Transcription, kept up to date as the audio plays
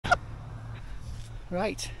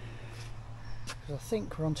Right, because I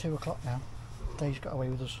think we're on 2 o'clock now. Dave's got away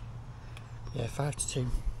with us. Yeah, 5 to 2.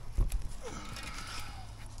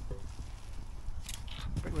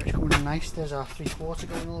 Brickwork's coming in nice. There's our 3/4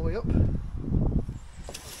 going all the way up.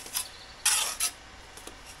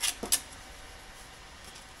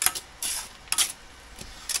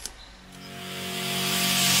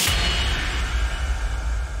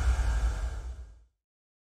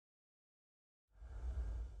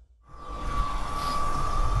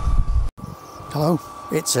 Hello,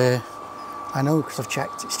 it's I know because I've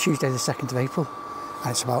checked, it's Tuesday the 2nd of April and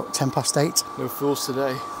it's about 10 past 8. No fools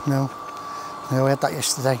today. No, I had that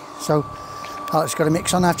yesterday. So Alex got a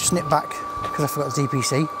mix on. I have to snip back because I forgot the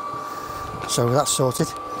DPC. So that's sorted.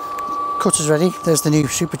 Cutter's ready. There's the new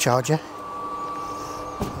supercharger.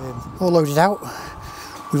 All loaded out.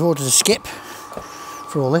 We've ordered a skip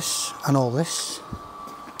for all this and all this.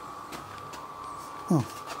 Oh,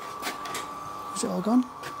 is it all gone?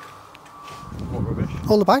 What rubbish?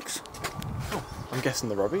 All the bags. Oh, I'm guessing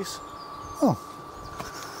the ROBBIES. Oh.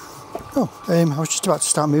 I was just about to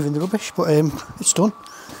start moving the rubbish, but it's done.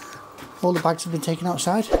 All the bags have been taken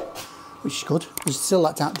outside, which is good. There's still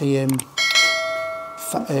that the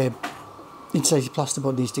insulated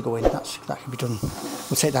plasterboard needs to go in. That can be done.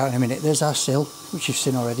 We'll take that in a minute. There's our sill, which you've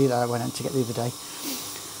seen already, that I went out to get the other day.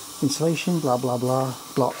 Insulation, blah blah blah.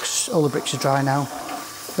 Blocks. All the bricks are dry now.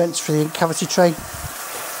 Vents for the cavity tray.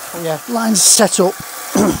 Oh yeah, lines set up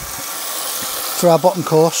for our bottom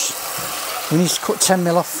course. We need to cut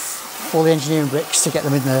 10mm off all the engineering bricks to get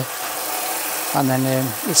them in there, and then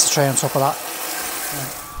it's the tray on top of that.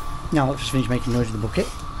 Now let's just finish making noise with the bucket.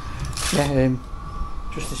 Yeah,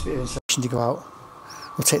 just this bit of insulation to go out.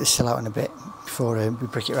 We'll take the sill out in a bit before we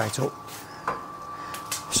brick it right up.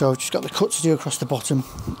 So I've just got the cut to do across the bottom,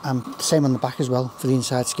 and the same on the back as well for the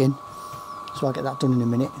inside skin. So I'll get that done in a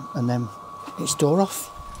minute, and then it's door off.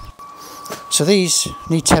 So these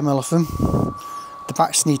need 10mm off them. The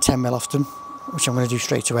backs need 10mm off them, which I'm going to do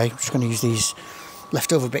straight away. I'm just going to use these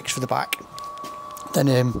leftover bricks for the back. Then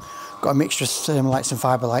got a mixture of thermalites and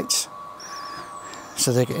fibre lights.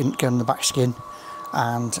 So they're going on the back skin,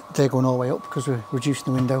 and they're going all the way up because we're reducing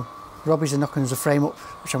the window. ROBBIES are knocking us a frame up,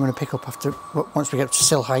 which I'm going to pick up once we get up to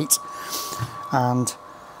sill height. And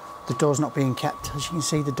the door's not being kept. As you can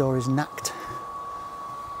see, the door is knacked.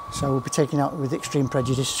 So we'll be taking out with extreme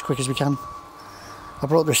prejudice as quick as we can. I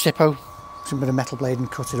brought the Recipo, some bit of metal blade, and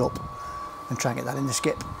cut it up and try and get that in the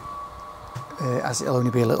skip, as it'll only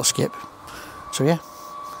be a little skip. So yeah,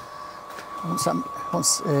 I'm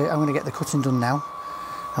going to get the cutting done now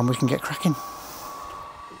and we can get cracking.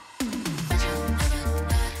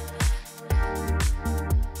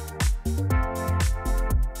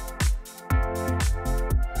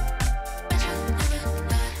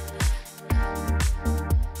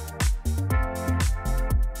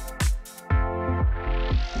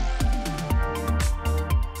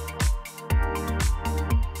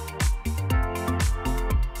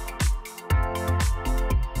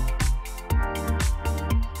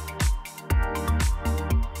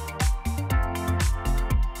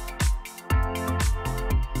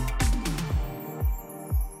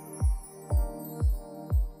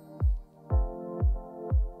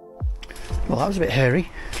 Well, that was a bit hairy.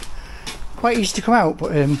 Quite easy to come out,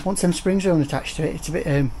 but once them springs are unattached to it, it's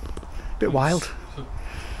a bit wild.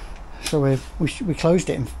 So we closed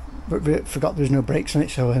it and forgot there was no brakes on it,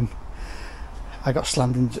 so I got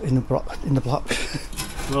slammed in the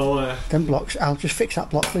blocks. Well, them blocks. I'll just fix that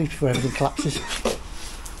block please before everything collapses.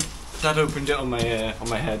 Dad opened it on my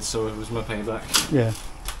head, so it was my payback. Yeah.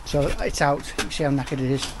 So it's out. You can see how knackered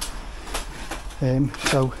it is.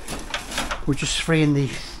 So we're just freeing the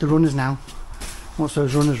runners now. Once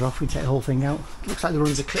those runners are off, we take the whole thing out. Looks like the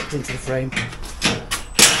runners are clipped into the frame.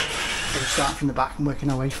 We'll start from the back and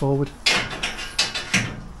working our way forward.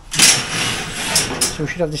 So we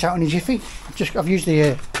should have this out in a jiffy. I've used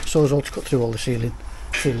the Sawzall to cut through all the sealant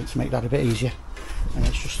to make that a bit easier. And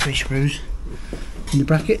it's just 3 screws in the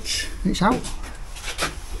brackets and it's out.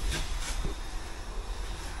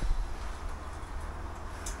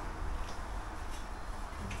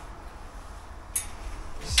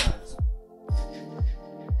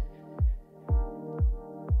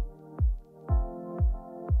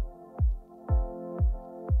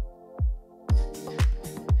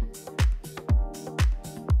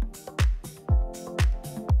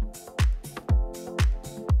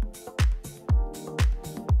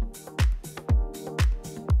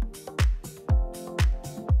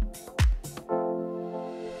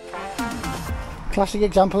 Classic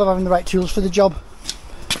example of having the right tools for the job.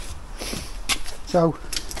 So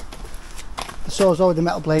the Sawzall with the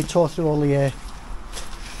metal blade tore through all the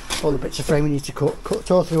all the bits of frame we need to cut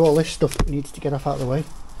tore through all this stuff that we needed to get off out of the way,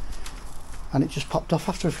 and it just popped off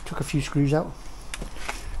after I took a few screws out.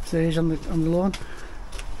 So there it is on the lawn.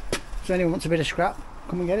 So anyone wants a bit of scrap,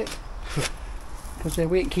 come and get it, because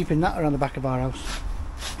we ain't keeping that around the back of our house.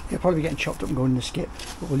 It'll probably be getting chopped up and going in the skip,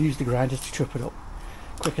 but we'll use the grinder to chop it up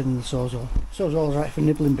quicker than the sawzall. Sawzall's right for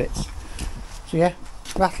nibbling bits. So yeah,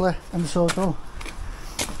 rattler and the sawzall.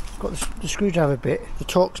 It's got the screwdriver bit, the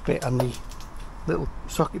Torx bit and the little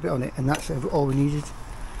socket bit on it, and that's all we needed.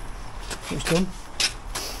 So it's done.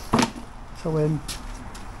 So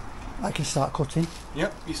I can start cutting.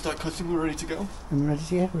 Yep, you start cutting, we're ready to go. And we're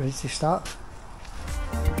ready to start.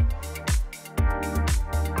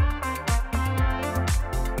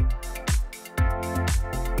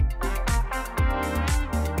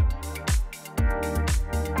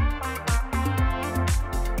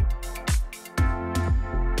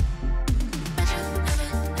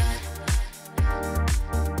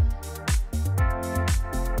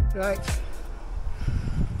 Right,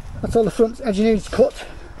 that's all the front edging needs cut.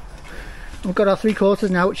 We've got our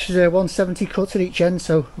 3/4 now, which is a 170 cut at each end,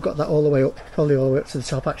 so we've got that all the way up, probably all the way up to the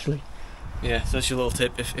top actually. Yeah, so that's your little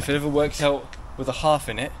tip. If it ever works out with a half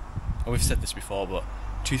in it, and we've said this before, but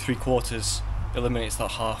 2 3/4 eliminates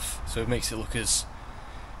that half, so it makes it look as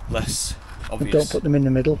less obvious. But don't put them in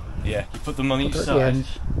the middle. Yeah, you put them on each at side. the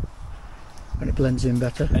ends, and it blends in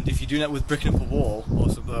better. And if you're doing that with bricking up a wall, or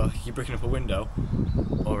something, like you're bricking up a window,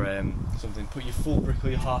 or something, put your full brick or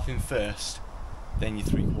your half in first, then your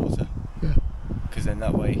 3/4. Yeah. Because then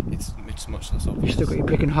that way it's much less obvious. You've still got your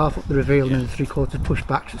bricking half up the reveal, and then the 3/4 pushed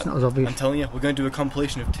back, so it's not as obvious. I'm telling you, we're going to do a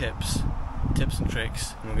compilation of tips and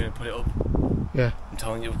tricks, and we're going to put it up. Yeah. I'm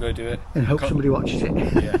telling you, we're going to do it. And hope somebody watches it.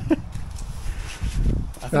 Yeah.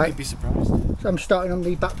 I think you'd be surprised. So I'm starting on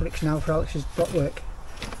the back bricks now for Alex's block work.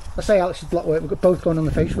 I say Alex's block work, we've got both going on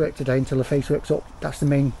the face work today until the face work's up. That's the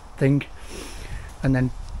main thing. And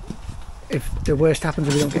then if the worst happens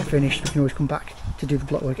and we don't get finished, we can always come back to do the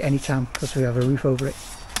block work anytime because we have a roof over it.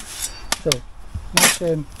 So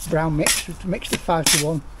nice brown mix. We've mixed it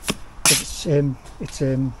 5:1 because it's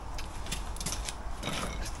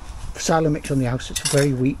silo mix on the house. It's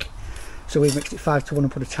very weak, so we've mixed it 5:1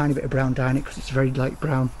 and put a tiny bit of brown dye in it because it's very light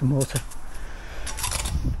brown, the mortar.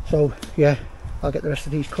 So yeah, I'll get the rest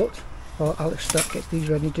of these cut, or Alex gets these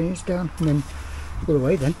ready down, and then pull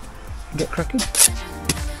away then and get cracking.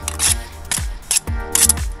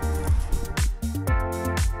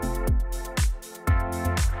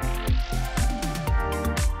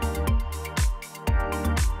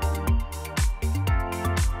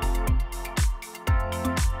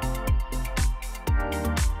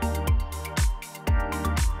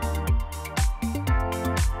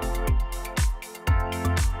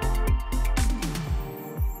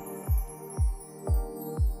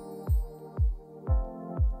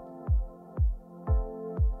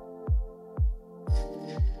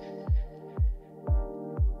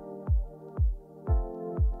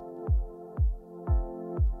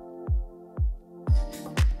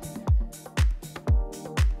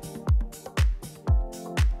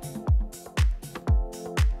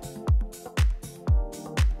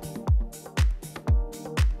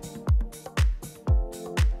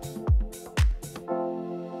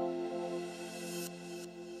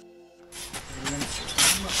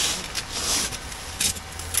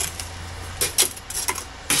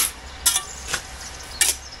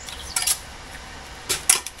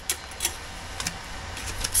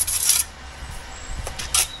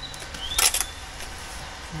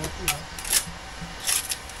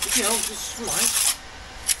 You know, just right.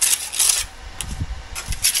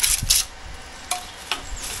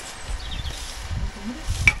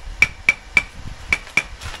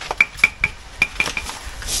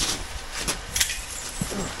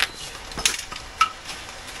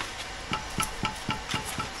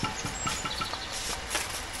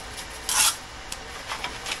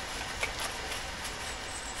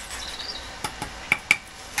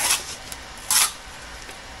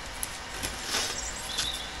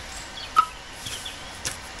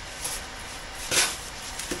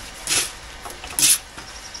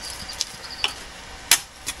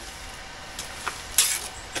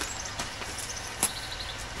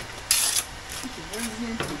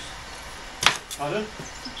 Pardon?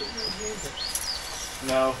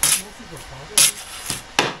 No.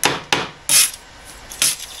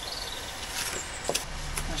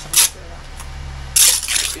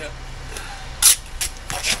 Yeah.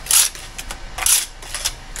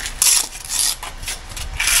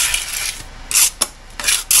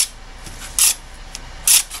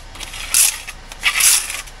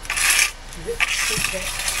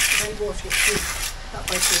 Water gets through that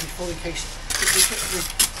base will be fully cased.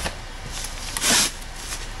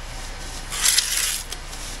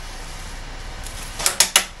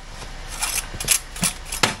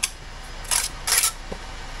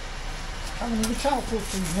 towel full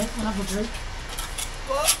please mate, we'll have a break.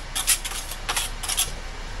 What?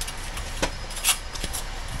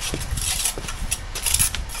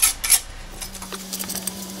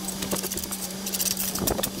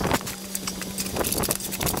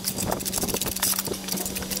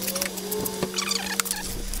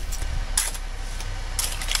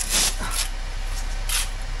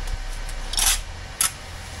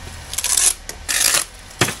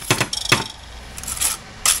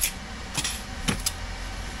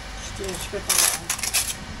 Spread that out.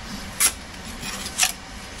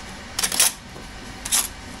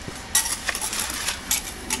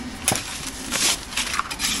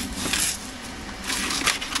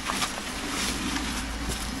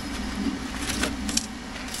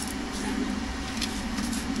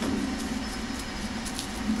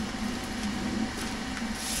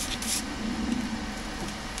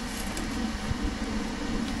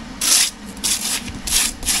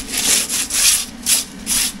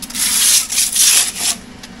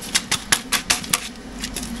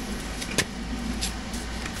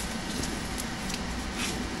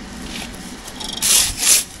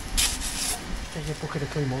 Take a bucket of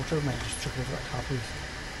clean water, mate, just chuck it over that car, please.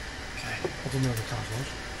 Okay. I didn't know the cars was.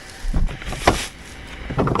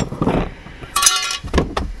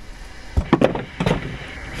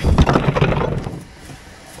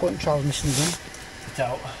 Point trial's missing again. It's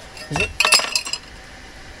out. Is it?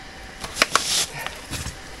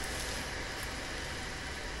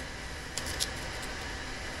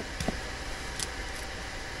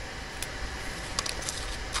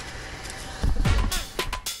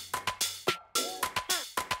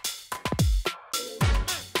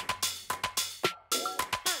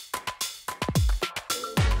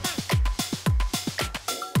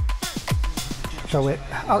 So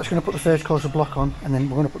Alex is going to put the first course of block on, and then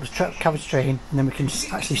we're going to put the cavity tray in, and then we can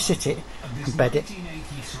actually sit it and bed it,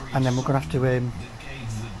 and then we're going to have to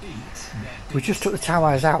we just took the tow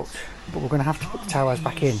wires out, but we're going to have to put the tow wires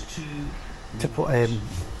back in to put a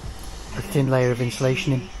thin layer of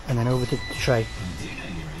insulation in, and then over the tray,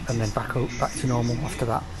 and then back to normal after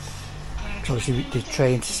that. So obviously the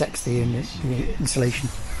tray intersects the insulation.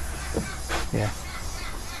 Yeah.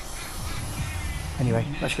 Anyway,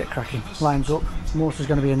 let's get cracking. Lines up, motor's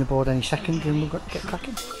going to be in the board any second, and we've got to get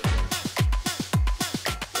cracking.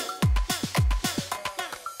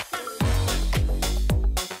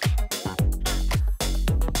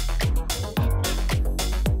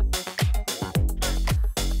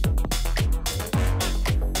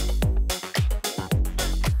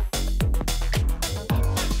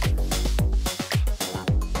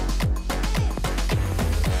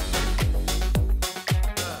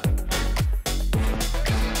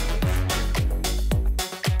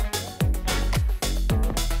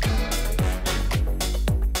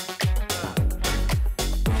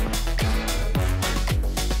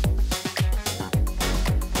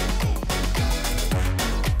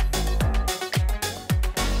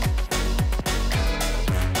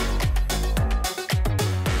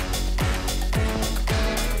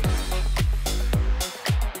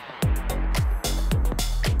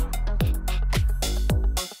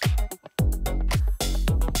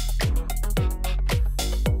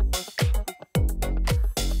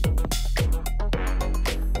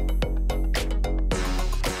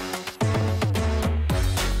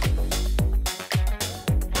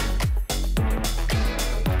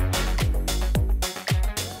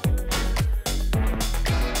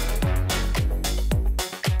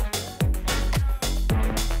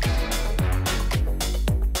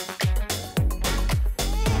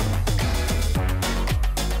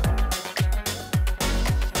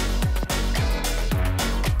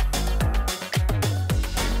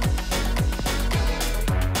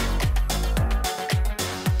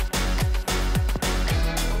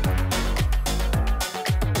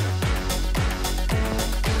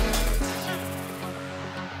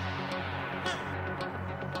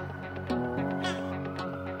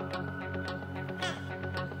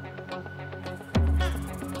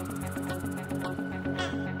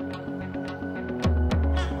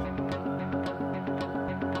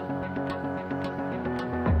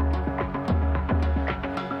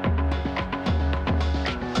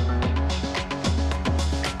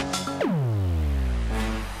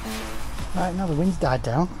 Right, now the wind's died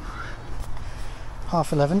down.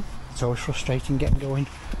 11:30. It's always frustrating getting going.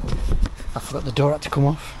 I forgot the door had to come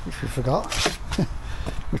off, which we forgot,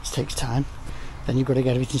 which takes time. Then you've got to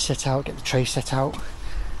get everything set out, get the tray set out.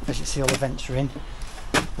 As you see, all the vents are in.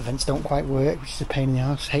 The vents don't quite work, which is a pain in the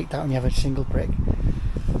ass. Hate that when you have a single brick.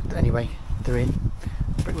 But anyway, they're in.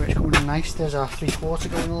 Brickwork's coming in nice. There's our 3/4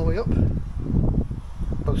 going all the way up.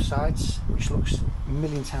 Both sides, which looks a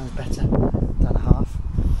million times better than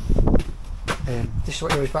This is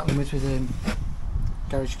what you're always battling with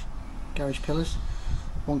garage pillars,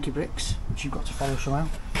 wonky bricks, which you've got to follow somehow.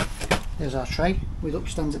 There's our tray with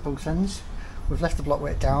upstands at both ends. We've left the block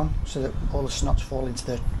weight down so that all the snots fall into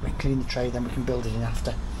the, we clean the tray, then we can build it in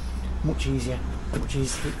after. Much easier to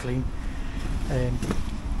keep clean.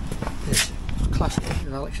 There's classic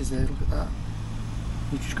with Alex's there, look at that.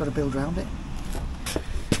 You've just got to build around it.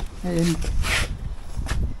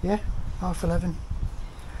 Yeah, 11:30.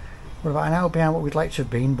 We're about an hour behind what we'd like to have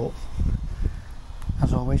been, but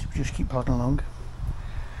as always, we just keep plodding along.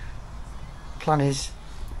 Plan is,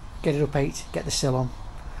 get it up 8, get the sill on,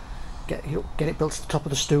 get it built to the top of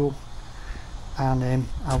the stool, and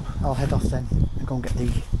I'll head off then and go and get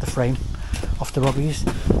the frame off the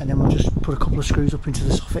ROBBIES, and then we'll just put a couple of screws up into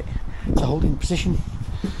the soffit to hold it in position.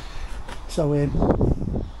 So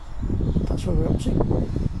that's where we're up to.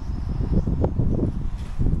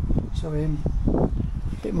 So a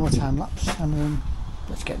bit more time lapse, and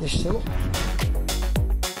let's get this sill up.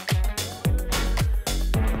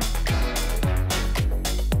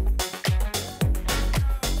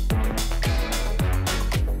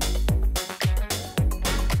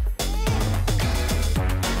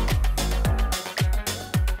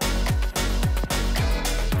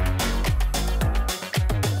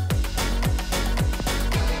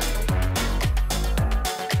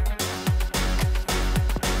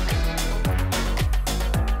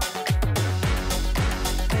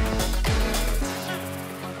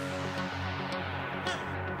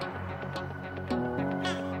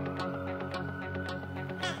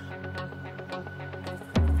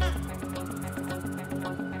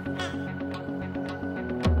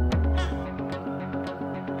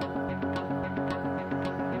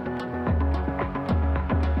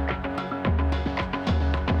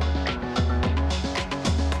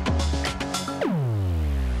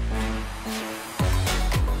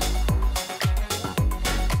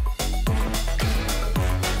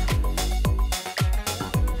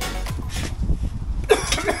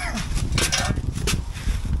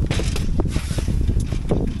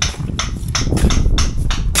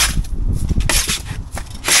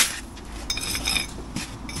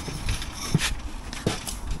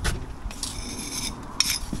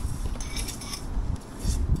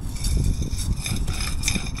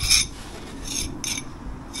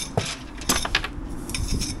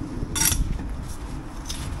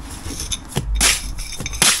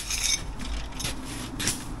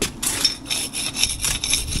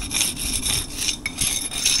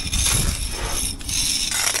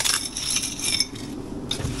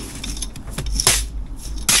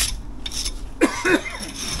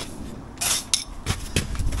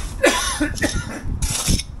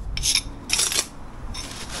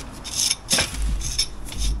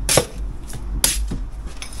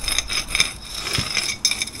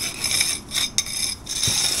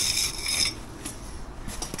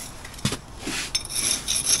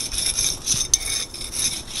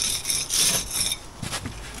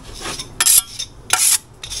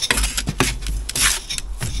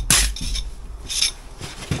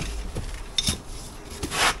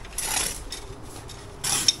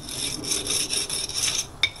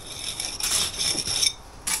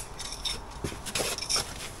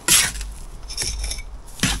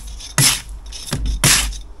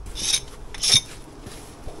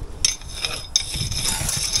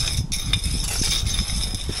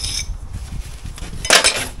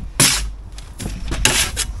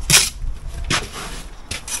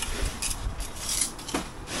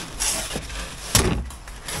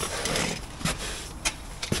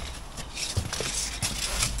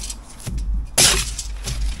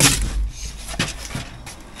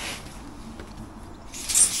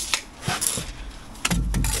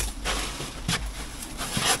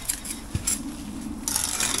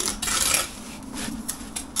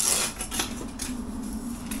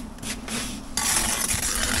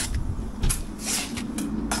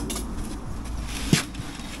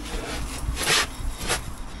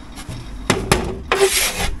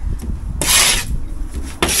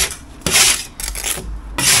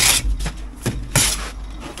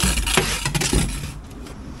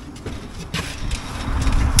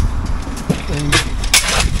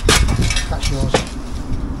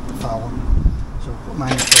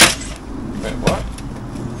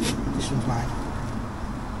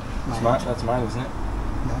 That's mine, isn't it?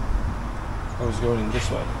 No. I was going in this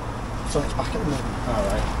way. So it's back at the moment.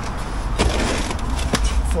 Alright.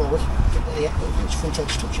 Forward. Yeah, it's front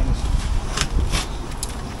edge touching it.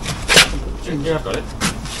 Yeah, I've got it.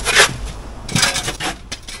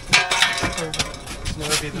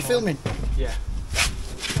 You filming? Yeah.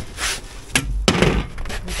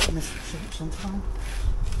 We've got some time.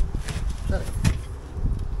 Is that it?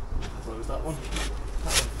 that one.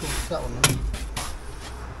 That one then.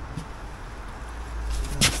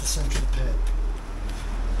 And that's the centre of the pit.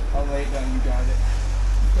 I'll lay it down, you guide it.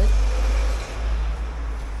 Okay.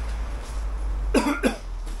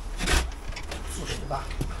 Flush the back.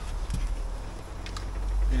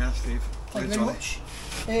 Yeah, Steve. Thank you very much.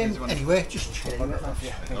 Anyway, just chill.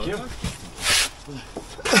 Yeah, thank you.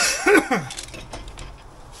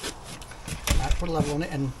 Right, put a level on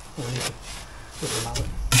it and we'll leave it with a mallet.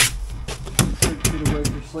 Could have worked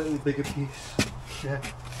with a slightly bigger piece. Yeah.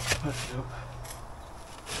 Patch it up.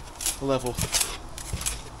 Level.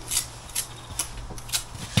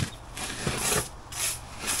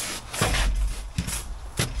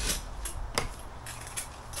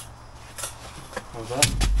 How's that?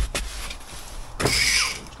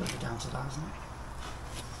 It's got to be down to that, isn't it?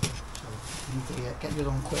 So you need to get your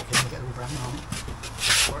on quick and you'll get a rubber on it.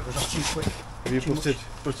 Or it goes off too quick. Have you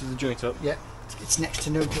butted the joint up? Yeah, it's next to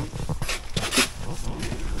no joint.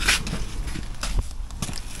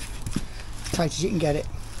 As tight as you can get it.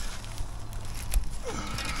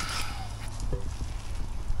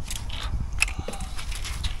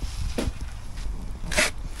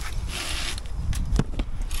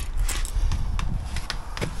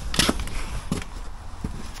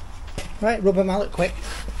 Right, rubber mallet quick.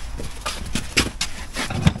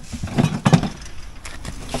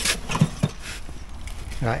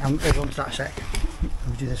 Right, I'm hold on to that a sec. Let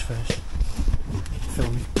me do this first.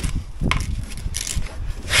 Filming.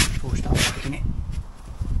 Before we start packing it.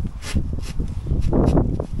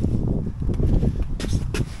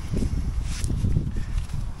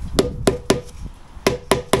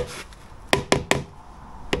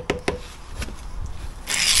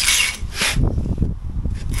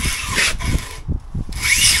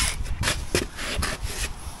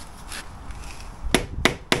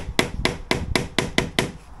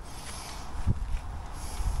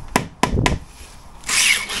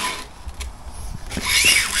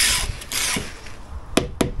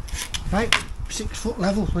 Right, 6 foot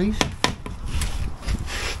level please.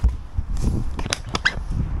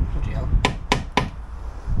 Bloody hell.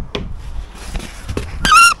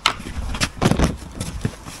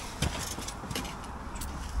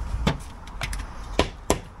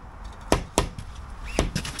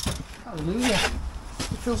 Hallelujah.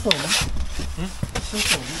 It feels filming. It's still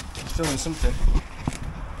filming. It's filming something.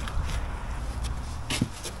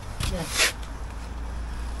 Yeah.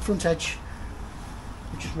 Front edge.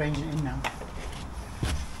 We're just ranging it in now.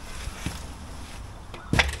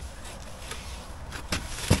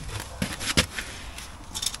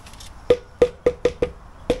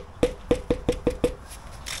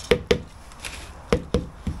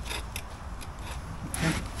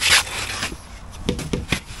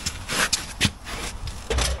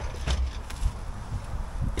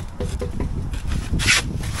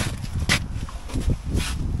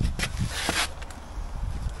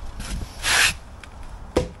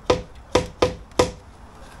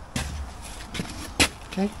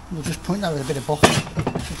 Okay, we'll just point that with a bit of buff. We've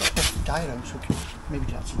got buff diagram, so we can maybe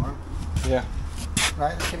do that tomorrow. Yeah.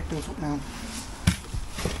 Right, let's get it built up now.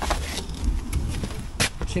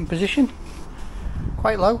 It's in position,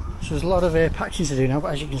 quite low, so there's a lot of patching to do now,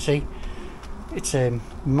 but as you can see, it's we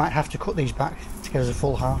might have to cut these back to get us a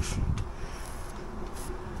full half.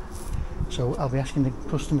 So I'll be asking the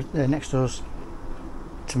customer next to us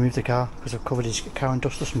to move the car, because I've covered his car in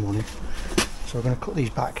dust this morning. So we're going to cut these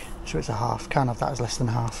back so it's a half. Can't have that as less than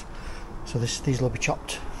half. So these will be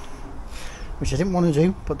chopped, which I didn't want to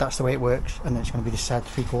do, but that's the way it works. And then it's going to be this side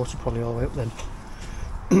 3/4, probably all the way up then.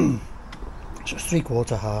 So it's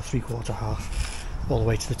 3/4 half, 3/4 half, all the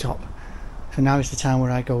way to the top. So now is the time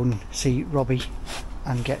where I go and see Robbie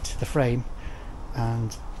and get the frame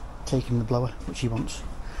and take him the blower, which he wants.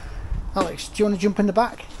 Alex, do you want to jump in the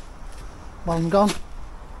back while I'm gone?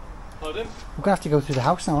 Pardon? We're going to have to go through the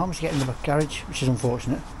house now, aren't we, to get in the garage, which is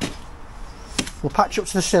unfortunate. We'll patch up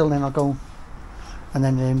to the sill, then I'll go, and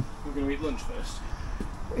then We're going to eat lunch first.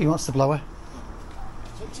 he wants the blower.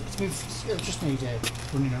 It'll just need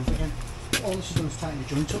running over again. All this is done is tighten the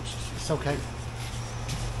joint up, so it's okay.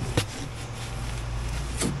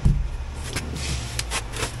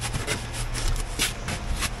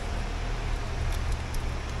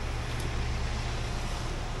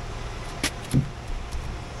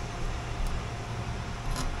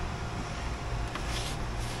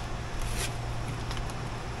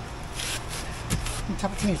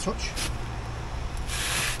 Tap it to me a touch.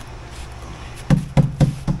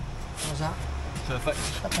 How's that? Perfect.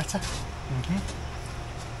 Is that better?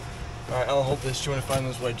 Right, I'll hold this. Do you want to find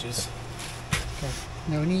those wedges? Okay.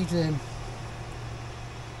 Now we need to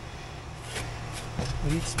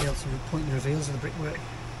be able to point the reveals of the brickwork.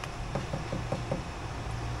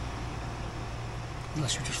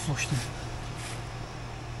 unless we just flush them.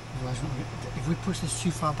 Otherwise, if we push this too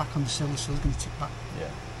far back on the sill's going to tip back. Yeah.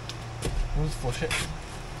 We'll just flush it. Go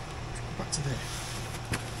back to there.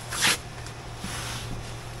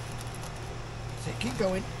 So keep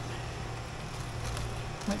going.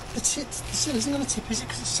 Like, the sill isn't going to tip, is it?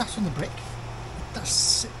 Because it's sat on the brick.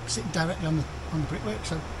 That's sitting directly on the brickwork.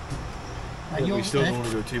 So. Like we still don't want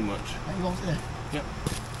to go too much. Like you hold it there. Yep.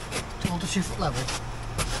 To hold the 2 foot level.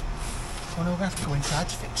 Oh no, we're going to have to go inside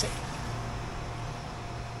to fix it.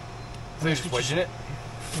 I think just wedging it.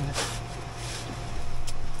 Yeah.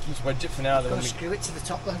 Just wedge it for now. Then we're going to screw it to the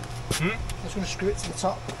top then. Just going to screw it to the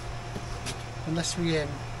top. Unless we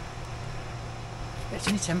it's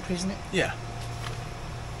only temporary, isn't it? Yeah.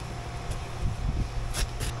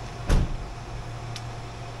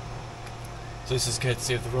 So this is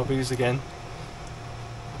courtesy of the Robbies again.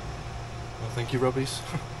 Well, thank you, Robbies.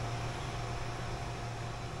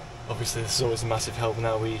 Obviously this is always a massive help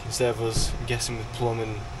now. Instead of us guessing with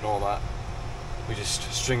plumbing and all that, we just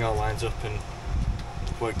string our lines up and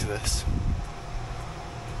work to this.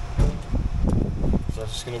 So I'm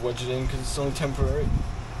just going to wedge it in because it's only temporary.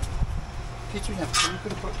 If you're doing everything, you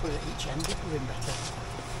could have put it at each end, it would have been better.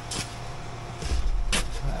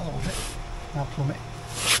 Right, I'll hold it. Now plumb it.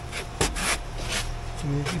 So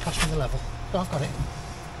you pass me the level. Oh, I've got it.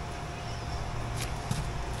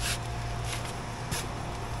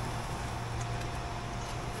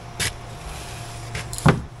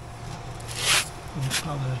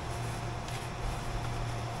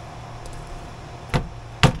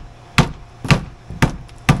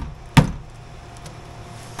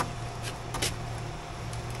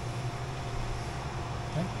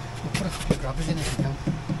 We'll put a couple of grabbers in if we can.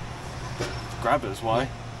 Grabbers? Why?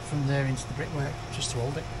 From there into the brickwork, just to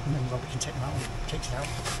hold it, and then Robbie can take them out and takes it out.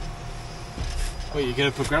 Wait, you're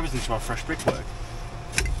going to put grabbers into our fresh brickwork?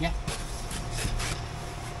 Yeah.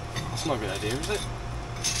 That's not a good idea, is it?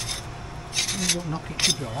 You don't knock it, it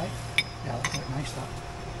should be alright. Yeah, that looked nice, that.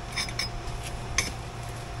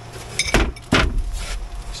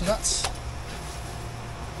 So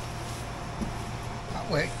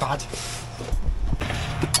that worked bad.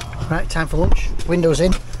 Right, time for lunch. Windows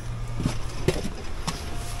in.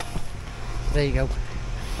 There you go.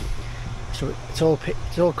 So it's all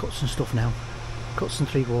cuts and stuff now. Cuts and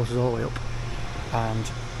 3/4 all the way up. And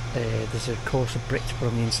there's a course of brick to put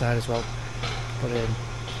on the inside as well. But we'll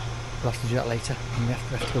have to do that later. And we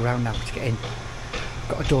have to go around now to get in.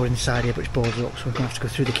 Got a door in the side here, but it's boarded up, so we're going to have to go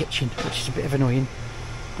through the kitchen, which is a bit of annoying.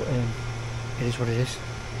 But it is what it is.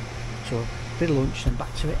 So a bit of lunch and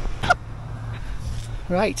back to it.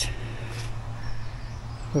 Right.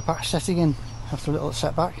 We're back setting in after a little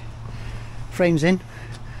setback. Frames in.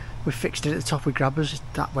 We've fixed it at the top with grabbers.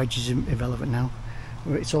 That wedge is irrelevant now.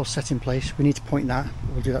 It's all set in place. We need to point that.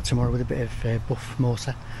 We'll do that tomorrow with a bit of buff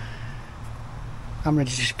mortar. I'm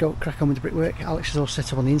ready to just go crack on with the brickwork. Alex is all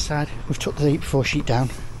set up on the inside. We've took the 8x4 sheet down,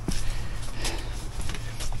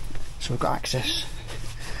 so we've got access.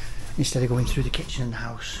 Instead of going through the kitchen and the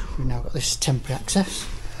house, we've now got this temporary access.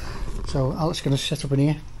 So Alex is going to set up in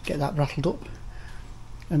here, get that rattled up,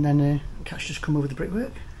 and then Cat's just come over the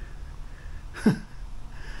brickwork.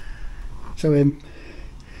 So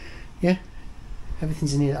yeah,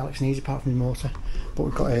 everything's in here that Alex needs apart from the mortar, but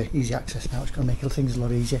we've got easy access now. It's going to make things a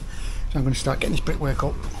lot easier. So I'm going to start getting this brickwork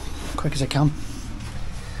up quick as I can,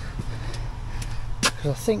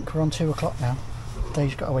 because I think we're on 2 o'clock now.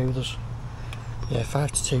 Dave's got away with us. Yeah,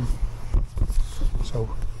 5 to 2. So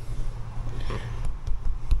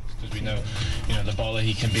because we know, the baller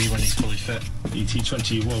he can be when he's fully fit. The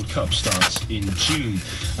T20 World Cup starts in June.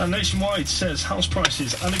 And Nationwide says house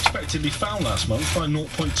prices unexpectedly fell last month by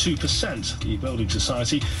 0.2%. The Building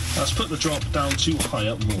Society has put the drop down to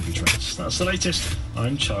higher mortgage rates. That's the latest.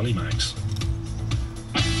 I'm Charlie Maggs.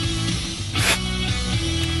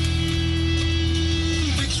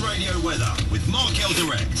 Fixed Radio weather with Mark L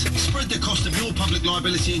Direct. Spread the cost of your public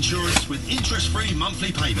liability insurance with interest-free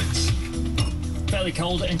monthly payments. Fairly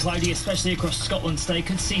cold and cloudy, especially across Scotland today.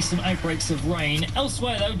 Could see some outbreaks of rain.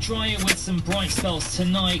 Elsewhere, though, drier with some bright spells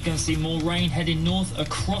tonight. Going to see more rain heading north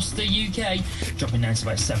across the UK, dropping down to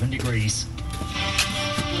about 7 degrees.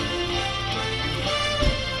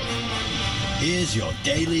 Here's your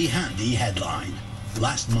daily handy headline.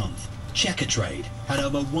 Last month, Checkatrade had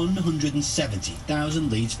over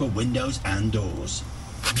 170,000 leads for windows and doors.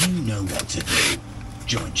 You know what to do.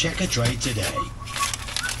 Join Checkatrade today.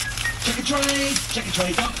 Checkatrade,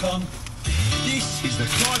 checkatrade.com. This is the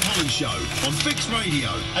Clive Holland Show on Fixed Radio.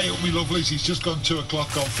 Hey up me lovelies, it's just gone 2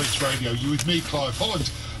 o'clock on Fixed Radio. You with me, Clive Holland,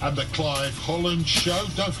 and the Clive Holland Show.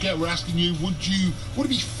 Don't forget, we're asking you, would it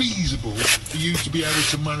be feasible for you to be able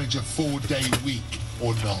to manage a 4-day week?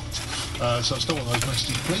 or not. So I still want those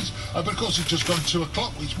messages, please. But of course, it's just gone 2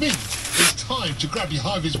 o'clock, which means it's time to grab your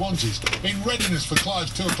HALVES onesies in readiness for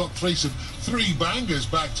Clive's 2 o'clock threesome. 3 bangers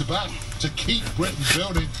back to back to keep Britain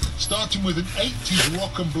building, starting with an 80s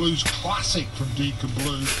rock and blues classic from Deacon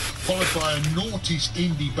Blues, followed by a noughties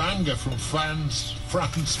indie banger from Franz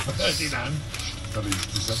Ferdinand, that is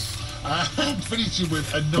to say, and finishing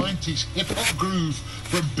with a 90s hip-hop groove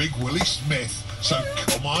from Big Willie Smith. So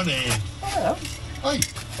come on in. Hello. Hey,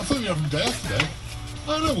 I thought you were having a day off today.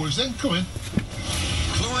 Oh, no worries then, come in.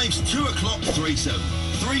 Clive's 2 o'clock threesome.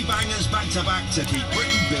 3 bangers back to back to keep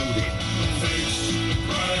Britain building.